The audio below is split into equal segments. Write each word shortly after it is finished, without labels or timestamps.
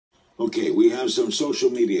Okay, we have some social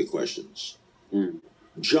media questions.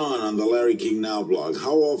 John on the Larry King Now blog,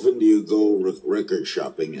 how often do you go record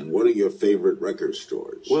shopping, and what are your favorite record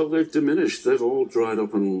stores? Well, they've diminished. They've all dried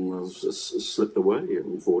up and slipped away,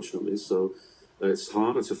 unfortunately, so it's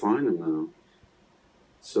harder to find them now.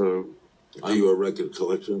 So, are you a record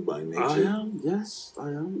collector by nature? I am, yes, I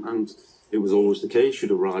am. And it was always the case.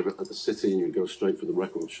 You'd arrive at the city and you'd go straight for the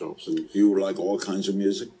record shops. And you like all kinds of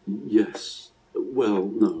music? Yes. Well,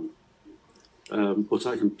 no. But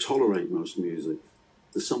I can tolerate most music.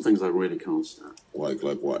 There's some things I really can't stand. Like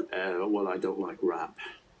what? Well, I don't like rap,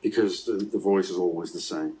 because the voice is always the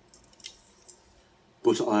same.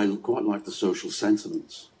 But I quite like the social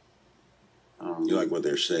sentiments. You like what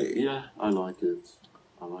they're saying? Yeah, I like it.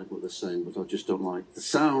 I like what they're saying, but I just don't like the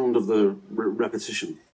sound of the repetition.